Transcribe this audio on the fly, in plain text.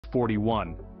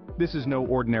MiG-41. This is no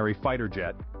ordinary fighter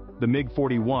jet. The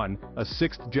MiG-41, a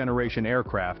sixth-generation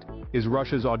aircraft, is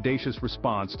Russia's audacious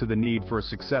response to the need for a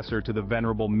successor to the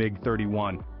venerable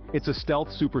MiG-31. It's a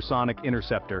stealth supersonic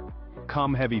interceptor,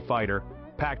 com-heavy fighter,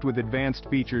 packed with advanced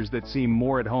features that seem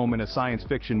more at home in a science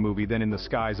fiction movie than in the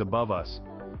skies above us.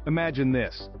 Imagine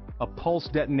this: a pulse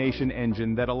detonation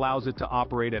engine that allows it to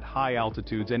operate at high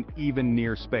altitudes and even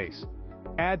near space.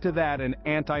 Add to that an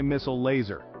anti-missile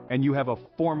laser, and you have a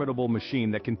formidable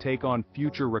machine that can take on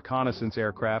future reconnaissance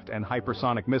aircraft and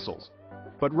hypersonic missiles.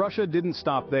 But Russia didn't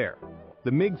stop there.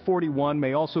 The MiG-41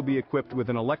 may also be equipped with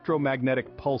an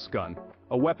electromagnetic pulse gun,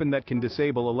 a weapon that can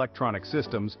disable electronic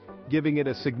systems, giving it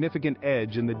a significant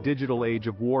edge in the digital age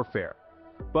of warfare.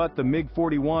 But the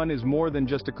MiG-41 is more than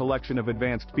just a collection of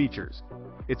advanced features.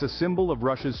 It's a symbol of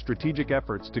Russia's strategic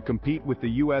efforts to compete with the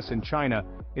US and China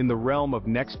in the realm of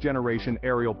next-generation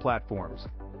aerial platforms.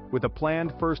 With a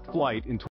planned first flight in